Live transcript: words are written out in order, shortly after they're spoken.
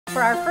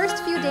For our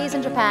first few days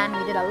in Japan,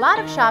 we did a lot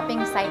of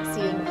shopping,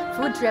 sightseeing,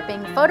 food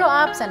tripping, photo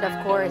ops, and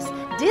of course,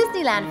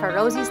 Disneyland for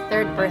Rosie's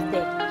 3rd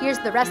birthday. Here's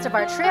the rest of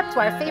our trip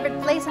to our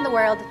favorite place in the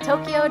world,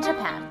 Tokyo,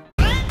 Japan.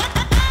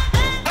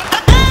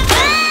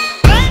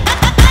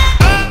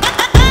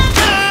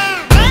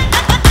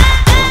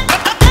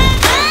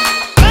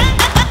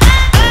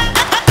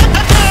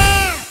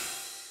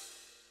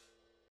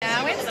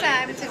 Now it's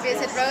time to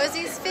visit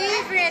Rosie's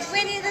favorite,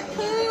 Winnie the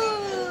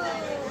Pooh!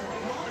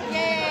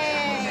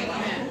 Yay!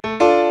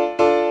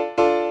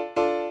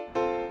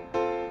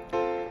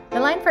 The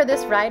line for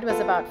this ride was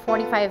about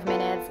 45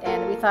 minutes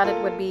and we thought it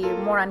would be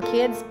more on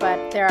kids,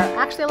 but there are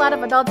actually a lot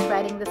of adults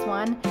riding this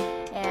one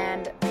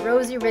and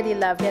Rosie really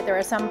loved it. There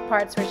were some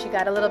parts where she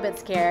got a little bit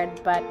scared,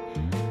 but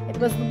it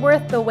was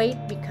worth the wait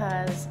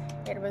because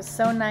it was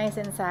so nice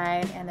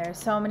inside and there are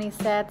so many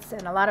sets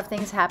and a lot of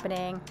things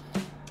happening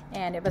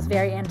and it was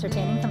very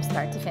entertaining from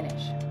start to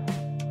finish.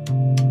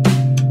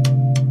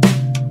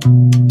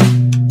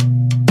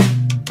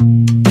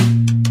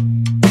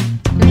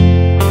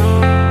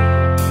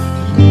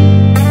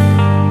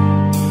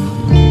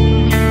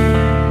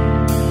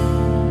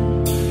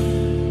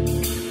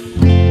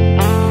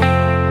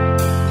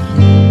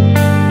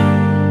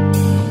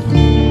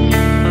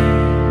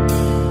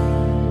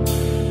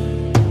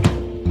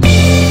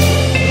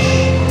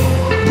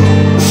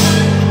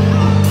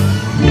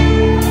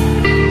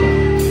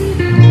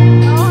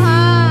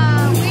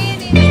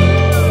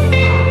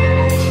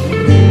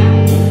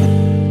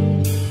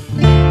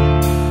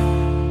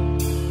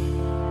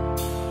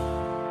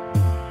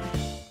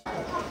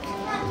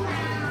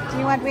 Do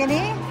you want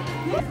Winnie?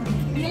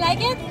 You like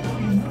it?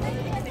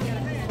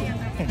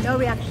 No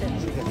reaction.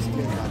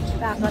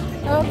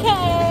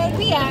 Okay,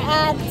 we are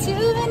at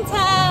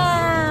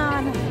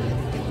Toontown.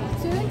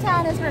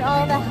 Toontown is where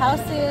all the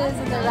houses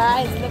and the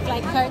rides look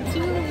like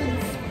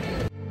cartoons.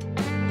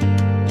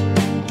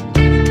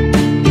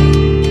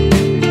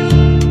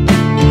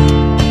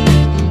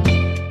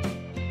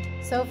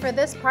 So for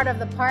this part of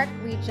the park,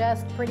 we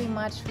just pretty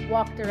much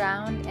walked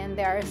around and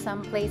there are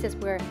some places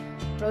where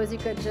Rosie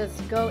could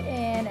just go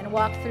in and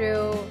walk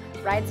through,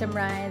 ride some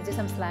rides, do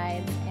some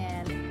slides,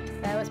 and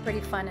that was pretty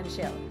fun and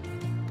chill.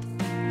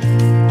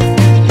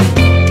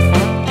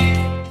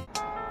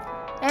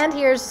 And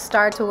here's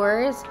Star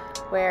Tours,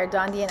 where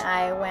Dondi and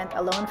I went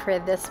alone for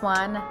this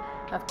one.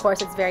 Of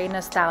course, it's very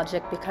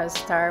nostalgic because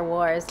Star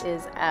Wars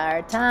is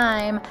our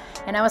time.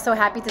 And I was so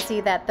happy to see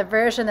that the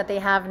version that they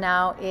have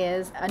now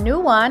is a new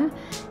one,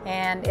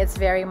 and it's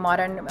very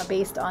modern,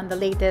 based on the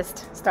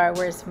latest Star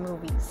Wars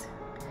movies.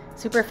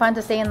 Super fun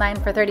to stay in line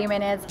for 30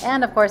 minutes,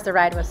 and of course the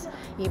ride was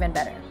even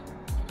better.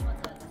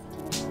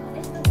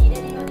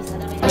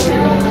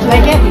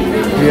 Like it?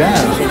 Yeah.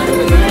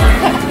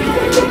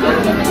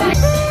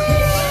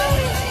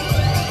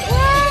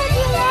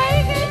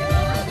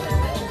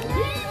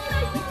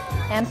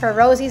 And for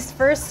Rosie's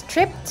first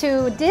trip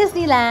to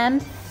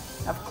Disneyland,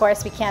 of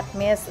course we can't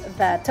miss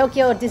the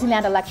Tokyo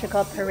Disneyland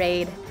Electrical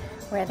Parade,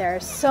 where there are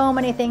so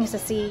many things to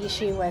see.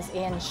 She was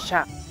in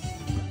shock.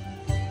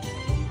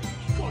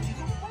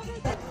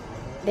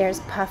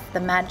 There's Puff the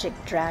Magic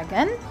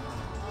Dragon.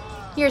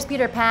 Here's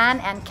Peter Pan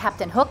and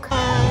Captain Hook.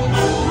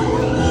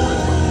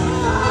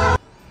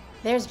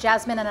 There's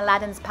Jasmine and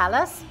Aladdin's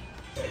Palace.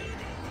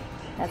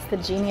 That's the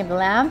Genie of the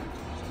Lamp.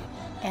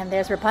 And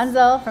there's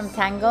Rapunzel from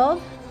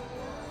Tangled.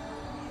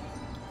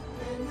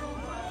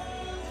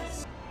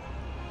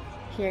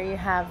 Here you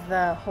have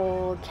the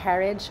whole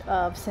carriage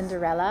of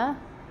Cinderella.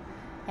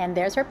 And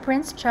there's her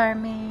Prince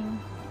Charming.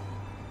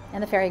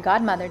 And the fairy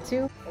godmother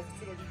too.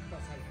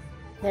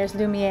 There's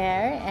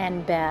Lumiere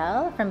and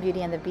Belle from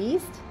Beauty and the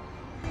Beast.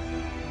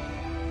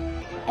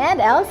 And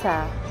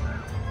Elsa.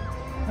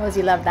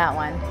 Rosie loved that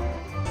one.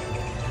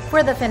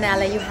 For the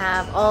finale, you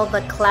have all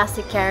the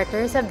classic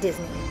characters of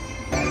Disney.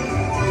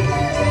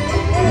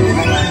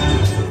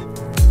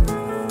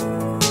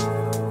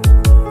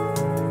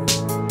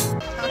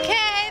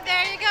 Okay,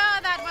 there you go.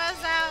 That was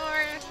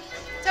our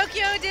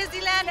Tokyo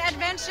Disneyland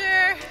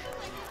adventure.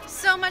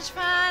 So much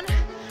fun.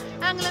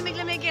 Ang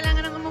lamig-lamig,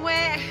 kailangan nang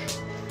umuwi.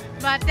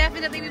 But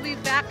definitely we'll be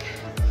back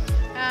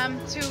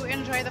to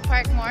enjoy the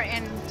park more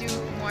and do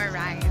more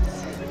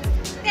rides.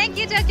 Thank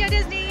you, Tokyo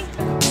Disney!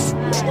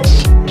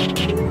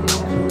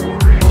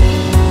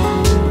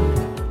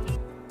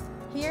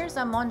 Here's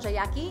a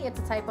monjayaki. It's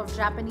a type of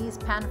Japanese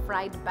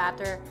pan-fried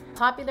batter,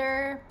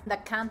 popular in the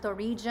Kanto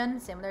region,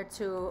 similar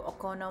to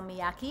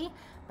okonomiyaki,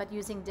 but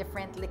using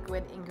different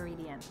liquid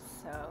ingredients.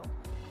 So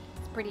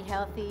it's pretty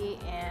healthy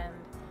and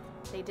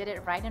they did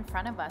it right in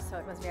front of us, so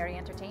it was very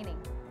entertaining.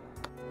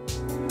 So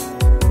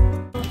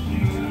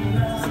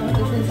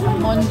this is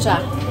monja.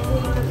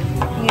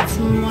 It's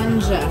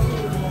monja.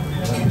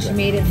 And she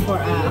made it for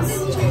us.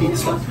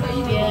 Pizza.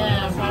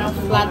 Yeah, kind of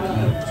flat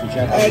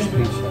egg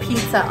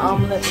pizza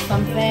omelet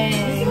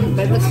something.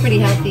 But it looks pretty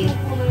healthy.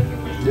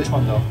 This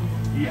one though.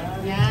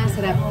 Yeah,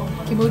 sarap.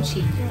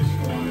 Kimochi.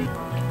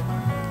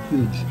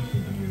 Huge.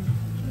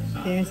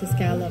 There's a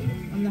scallop.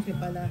 Ang laki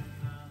pala.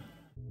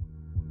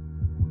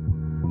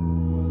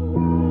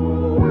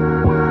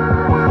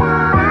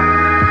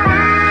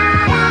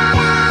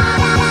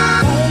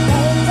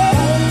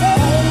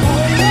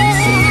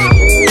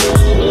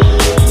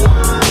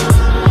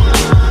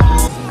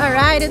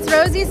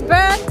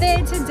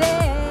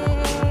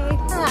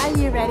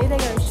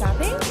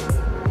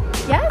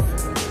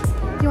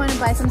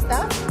 buy some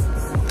stuff?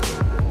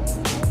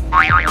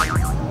 They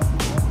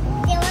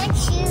want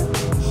you,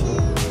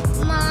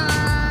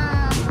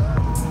 Mom.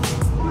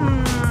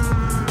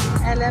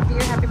 I love you.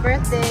 Happy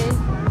birthday.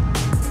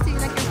 Do you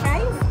like your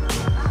fries?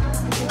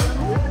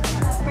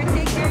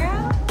 Birthday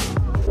girl.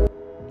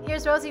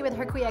 Here's Rosie with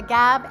her Kuya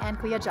Gab and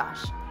Kuya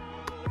Josh.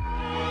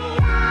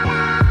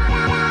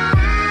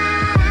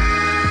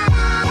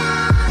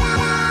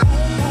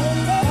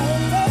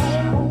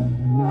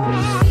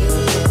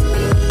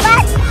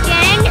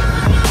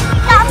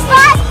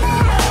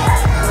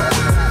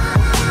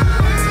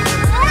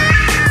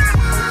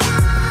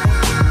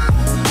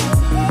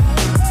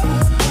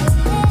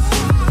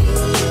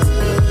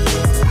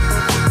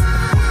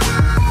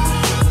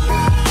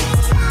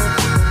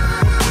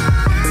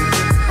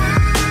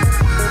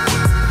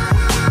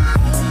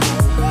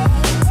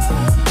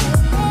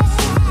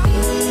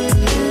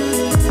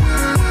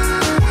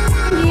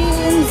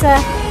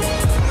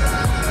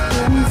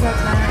 Ginza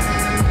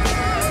time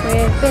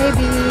with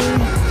baby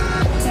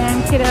and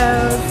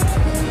kiddos.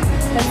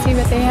 Let's see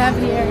what they have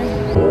here.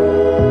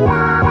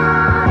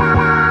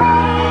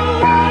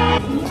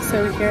 So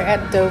we're here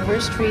at Dover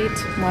Street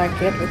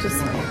Market, which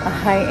is a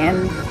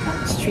high-end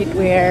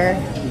streetwear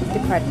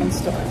department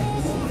store.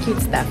 Cute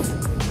stuff.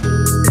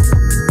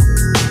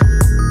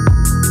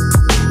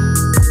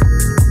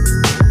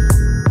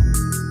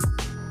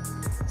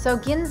 So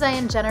Ginza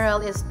in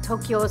general is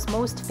Tokyo's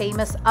most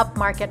famous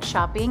upmarket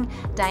shopping,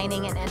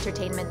 dining, and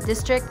entertainment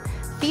district,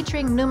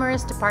 featuring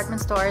numerous department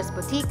stores,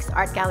 boutiques,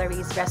 art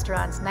galleries,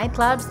 restaurants,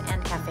 nightclubs,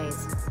 and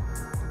cafes.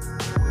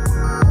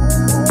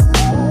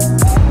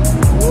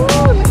 Ooh,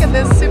 look at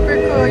this super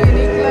cool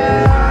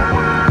Uniqlo.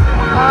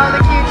 All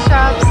the cute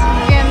shops,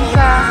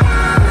 Ginza.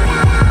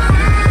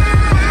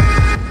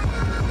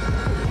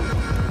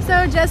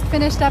 So just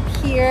finished up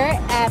here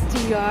at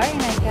Dior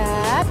and I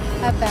got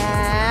a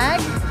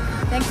bag.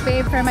 Thanks,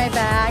 babe, for my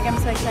bag. I'm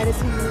so excited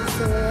to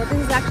use it. This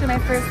is actually my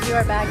first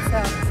Dior bag,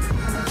 so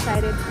I'm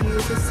excited to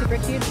use this super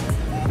cute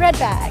red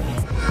bag.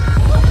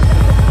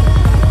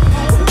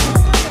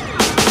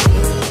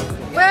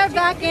 We're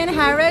back in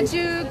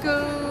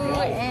Harajuku,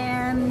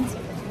 and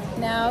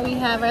now we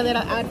have our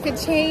little outfit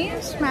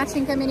change,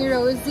 matching kami ni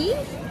Rosie.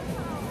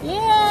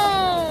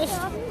 Yes!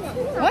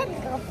 What?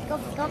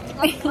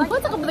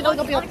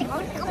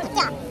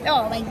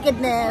 Oh my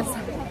goodness.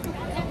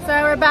 So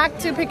we're back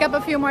to pick up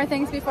a few more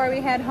things before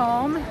we head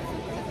home.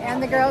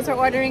 And the girls are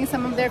ordering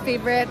some of their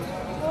favorite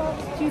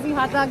cheesy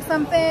hot dog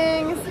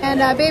somethings. And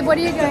babe, what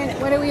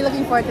are we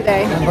looking for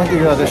today? I'm going to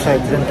the other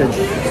side, vintage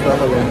stuff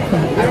again.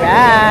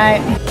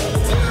 Alright.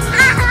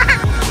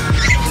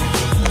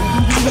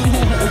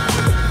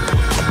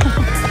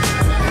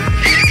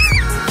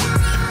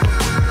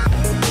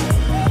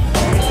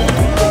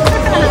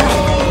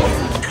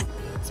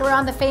 So we're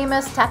on the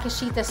famous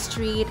Takeshita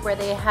Street, where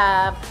they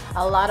have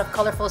a lot of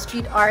colorful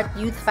street art,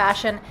 youth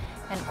fashion,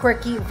 and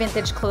quirky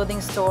vintage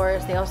clothing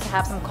stores. They also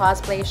have some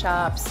cosplay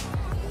shops.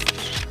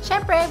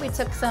 Syempre, we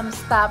took some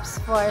stops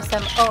for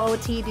some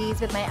OOTDs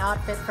with my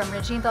outfit from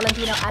Regine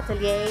Tolentino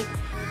Atelier.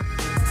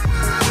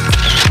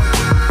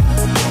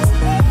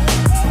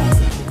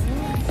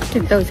 Look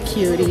at those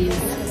cuties.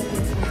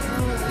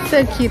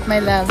 So cute, my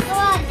love.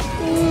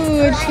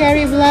 Ooh,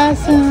 cherry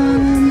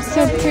blossoms.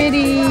 So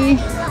pretty.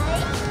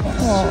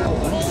 Aww.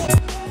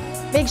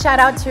 Big shout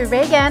out to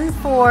Reagan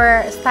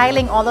for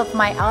styling all of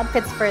my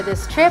outfits for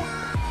this trip,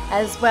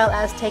 as well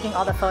as taking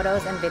all the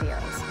photos and videos.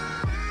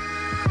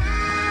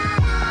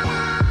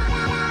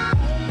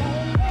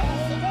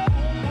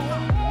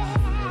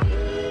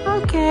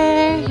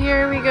 Okay,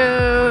 here we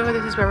go.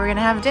 This is where we're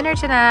gonna have dinner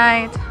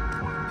tonight.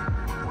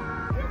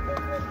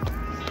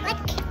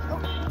 Look,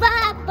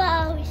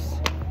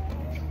 bubbles.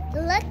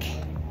 Look,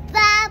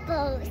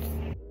 bubbles.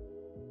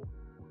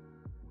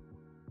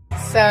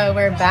 So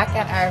we're back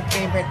at our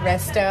favorite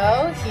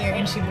resto here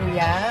in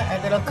Shibuya, our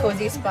little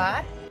cozy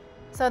spot.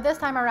 So this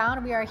time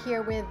around we are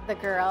here with the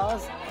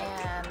girls,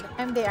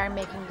 and they are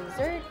making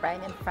dessert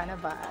right in front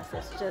of us.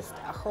 It's just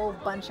a whole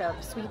bunch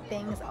of sweet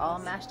things all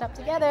mashed up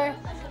together,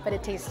 but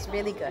it tastes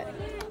really good.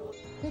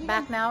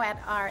 Back now at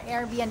our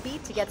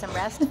Airbnb to get some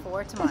rest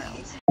for tomorrow.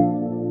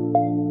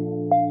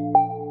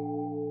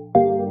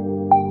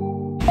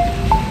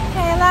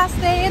 Okay, last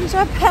day in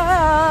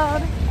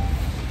Japan.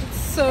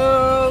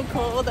 So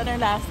cold on our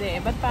last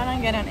day, but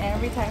parang ganun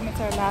every time it's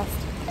our last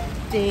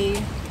day,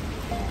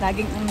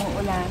 laging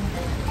umuulan.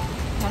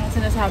 Parang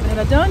sinasabi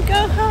nila, don't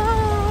go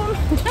home.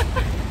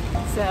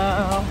 So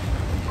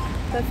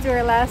let's do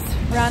our last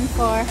run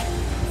for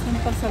some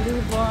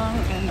pasalubong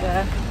and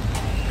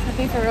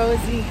something for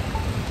Rosie,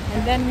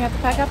 and then we have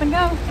to pack up and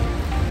go.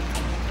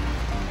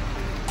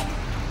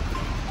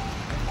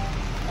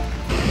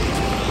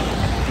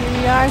 Here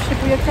we are,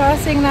 Shibuya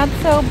Crossing, not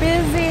so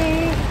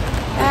busy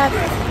at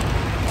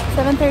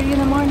 7:30 in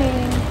the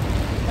morning.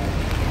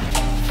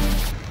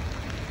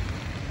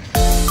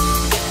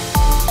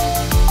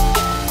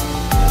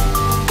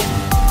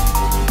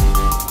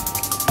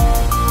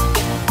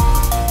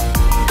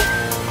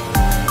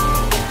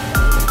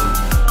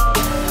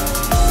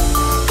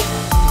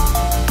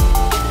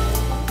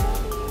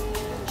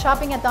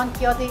 shopping at Don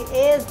Quixote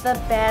is the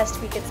best.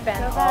 We could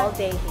spend all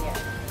day here.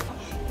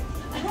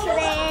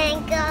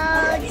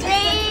 Twinkle,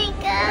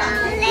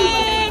 twinkle,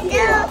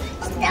 little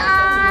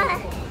star,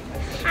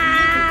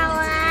 how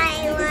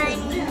I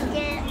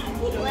wonder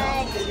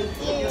what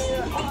you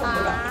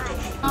are.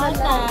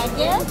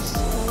 Luggage?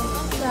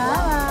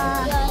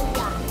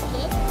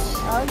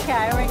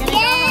 Okay, we're gonna go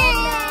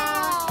home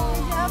now. Did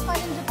you have fun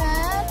in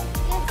Japan?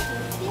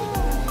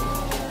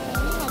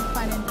 We had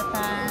fun in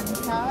Japan.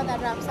 So that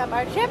wraps up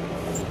our trip.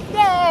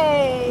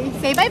 Yay!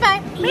 Say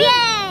bye-bye.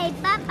 Yay!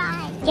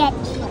 Bye-bye. Get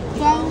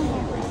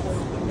dangerous.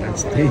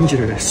 That's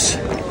dangerous.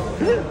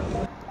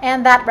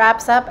 And that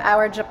wraps up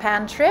our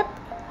Japan trip.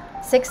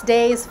 6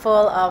 days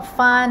full of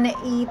fun,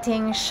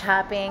 eating,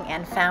 shopping,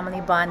 and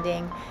family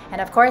bonding.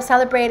 And of course,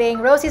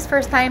 celebrating Rosie's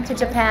first time to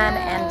Japan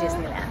and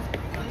Disneyland.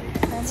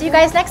 See you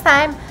guys next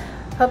time.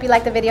 Hope you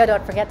liked the video.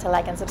 Don't forget to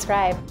like and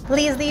subscribe.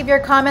 Please leave your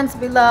comments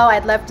below.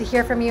 I'd love to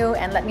hear from you,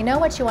 and let me know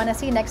what you want to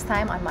see next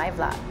time on my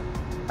vlog.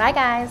 Bye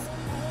guys.